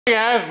Hey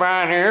guys,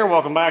 Brian here.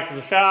 Welcome back to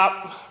the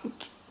shop.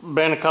 It's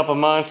been a couple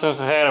months since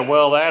I had a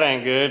well that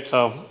ain't good,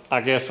 so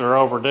I guess they're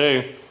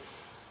overdue.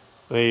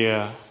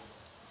 Earlier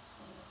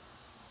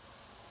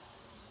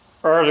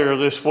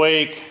this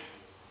week,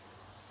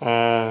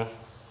 I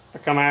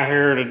come out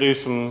here to do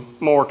some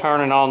more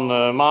turning on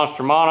the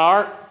Monster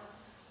Monarch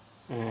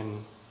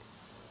and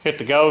hit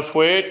the go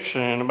switch,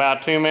 and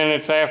about 2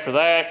 minutes after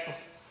that,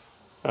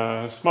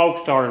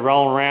 smoke started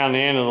rolling around the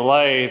end of the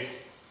lathe.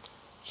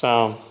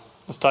 So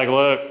let's take a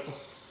look.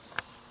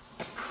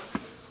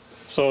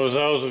 So as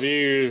those of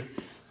you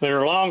that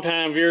are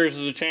longtime viewers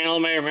of the channel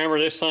may remember,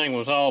 this thing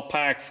was all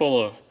packed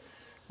full of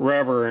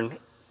rubber and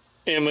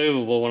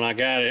immovable when I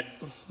got it.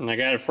 And I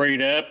got it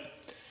freed up,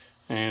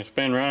 and it's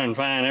been running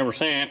fine ever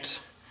since.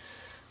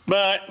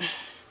 But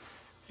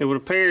it would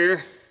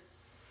appear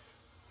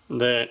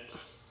that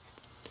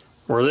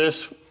where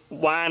this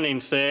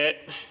winding set,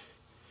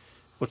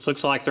 which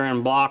looks like they're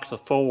in blocks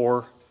of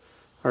 4,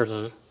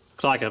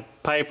 looks like a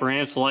paper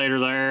insulator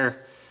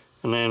there,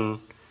 and then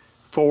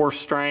 4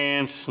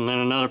 strands, and then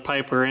another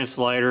paper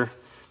insulator,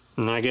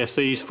 and I guess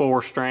these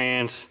 4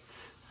 strands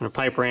and a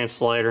paper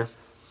insulator.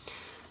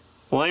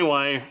 Well,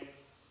 anyway,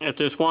 at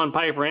this one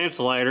paper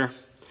insulator,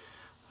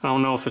 I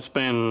don't know if it's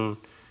been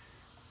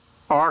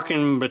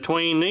arcing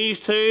between these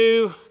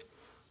two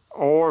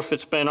or if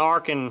it's been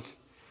arcing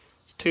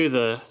to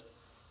the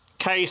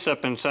case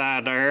up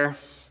inside there.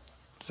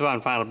 See if I can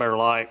find a better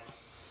light.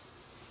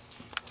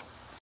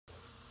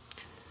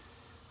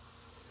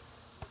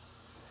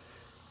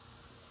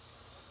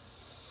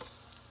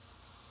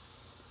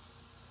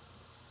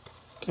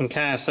 Can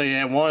kind of see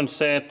that one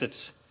set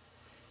that's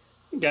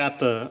got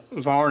the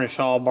varnish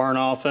all burned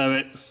off of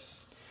it,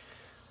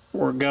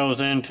 where it goes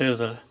into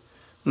the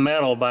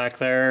metal back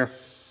there.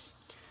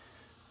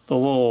 The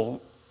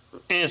little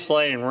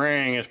insulating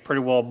ring is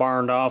pretty well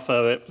burned off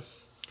of it.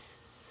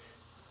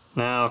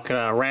 Now, could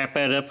I wrap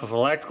that up with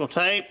electrical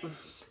tape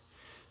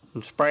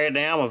and spray it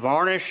down with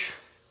varnish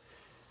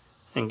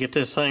and get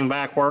this thing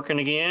back working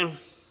again?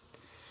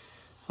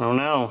 I don't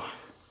know.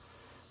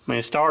 I mean,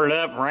 it started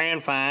up and ran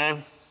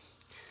fine,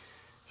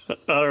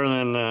 other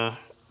than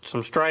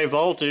some stray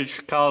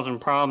voltage causing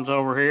problems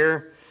over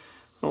here.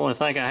 I don't really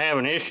think I have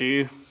an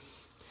issue.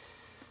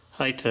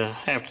 I hate to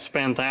have to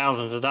spend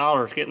thousands of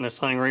dollars getting this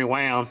thing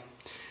rewound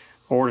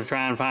or to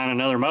try and find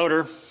another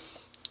motor.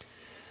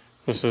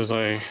 This is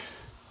a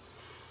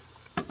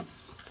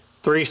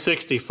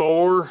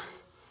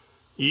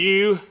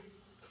 364U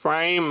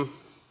frame,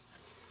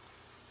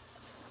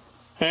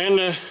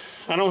 and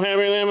I don't have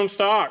any of them in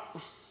stock.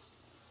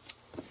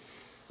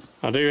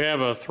 I do have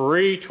a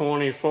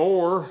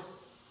 324.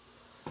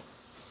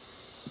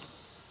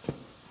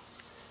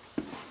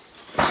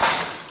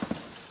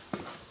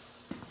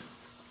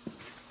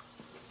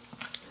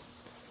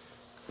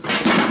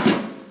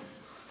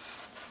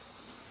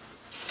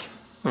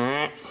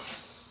 Alright.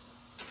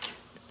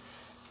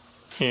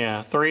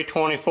 Yeah,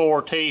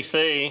 324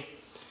 TC.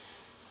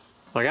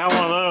 I got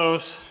one of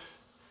those,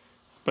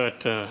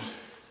 but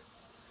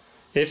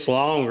it's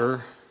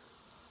longer,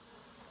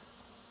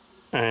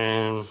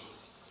 and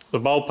the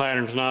bolt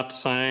pattern's not the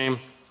same.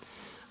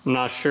 I'm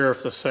not sure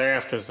if the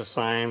shaft is the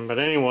same, but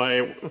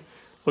anyway,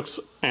 looks,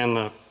 and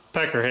the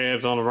pecker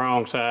head's on the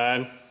wrong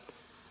side.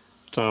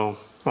 So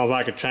I'd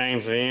like to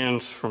change the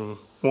ends from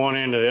one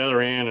end to the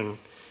other end and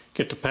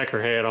get the pecker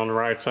head on the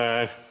right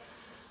side.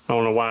 I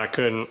don't know why I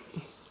couldn't.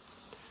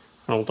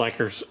 I don't think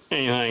there's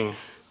anything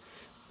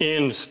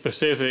end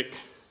specific,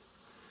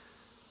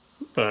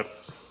 but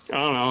I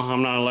don't know.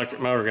 I'm not an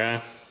electric motor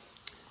guy.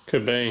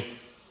 Could be.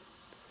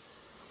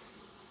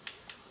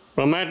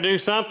 But I'm going to do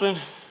something,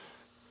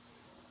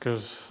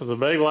 because the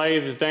big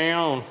lathe is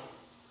down.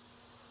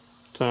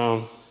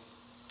 So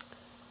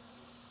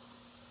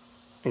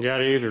I got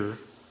to either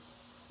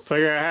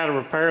figure out how to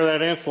repair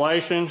that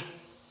insulation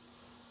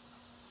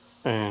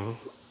and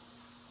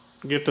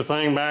get the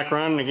thing back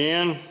running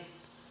again,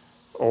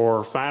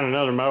 or find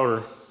another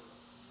motor.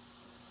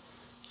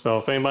 So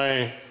if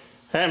anybody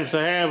happens to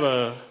have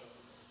I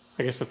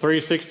guess a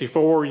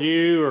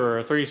 364U or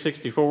a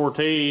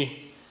 364T,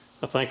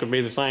 I think would be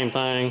the same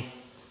thing,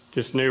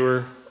 just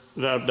newer,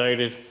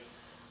 updated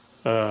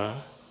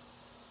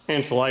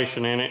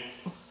insulation in it.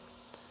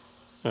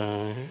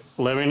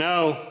 Let me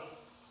know.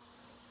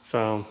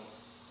 So,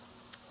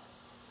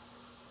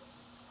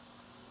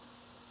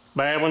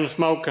 bad when the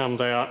smoke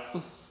comes out.